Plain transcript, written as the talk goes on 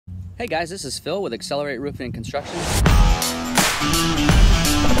Hey guys, this is Phil with XLR8 Roofing and Construction.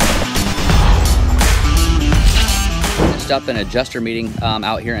 Just up in an adjuster meeting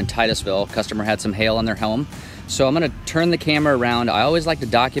out here in Titusville. Customer had some hail on their home. So I'm gonna turn the camera around. I always like to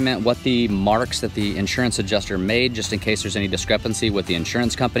document what the marks that the insurance adjuster made, just in case there's any discrepancy with the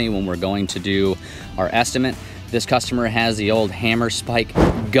insurance company when we're going to do our estimate. This customer has the old hammer spike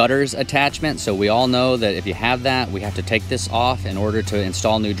gutters attachment, so we all know that if you have that, we have to take this off in order to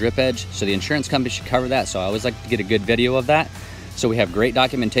install new drip edge. So the insurance company should cover that, so I always like to get a good video of that. So we have great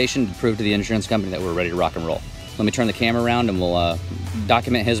documentation to prove to the insurance company that we're ready to rock and roll. Let me turn the camera around and we'll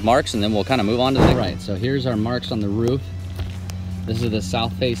document his marks, and then we'll kind of move on to the next. Right, so here's our marks on the roof. This is the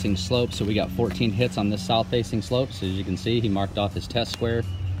south-facing slope, so we got 14 hits on this south-facing slope. So as you can see, he marked off his test square,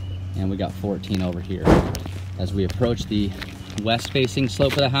 and we got 14 over here. As we approach the west-facing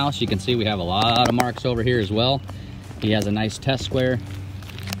slope of the house, you can see we have a lot of marks over here as well. He has a nice test square.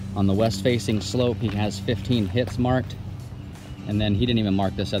 On the west-facing slope, he has 15 hits marked. And then he didn't even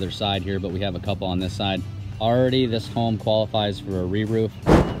mark this other side here, but we have a couple on this side. Already, this home qualifies for a re-roof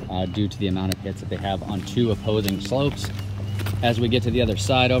due to the amount of hits that they have on two opposing slopes. As we get to the other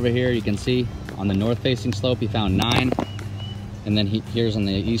side over here, you can see on the north-facing slope, he found 9. And then here's on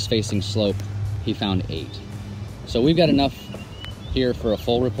the east-facing slope, he found 8. So we've got enough here for a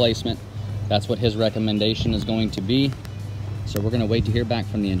full replacement. That's what his recommendation is going to be. So we're gonna wait to hear back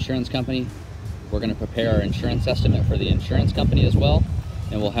from the insurance company. We're gonna prepare our insurance estimate for the insurance company as well,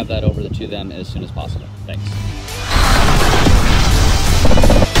 and we'll have that over to them as soon as possible. Thanks.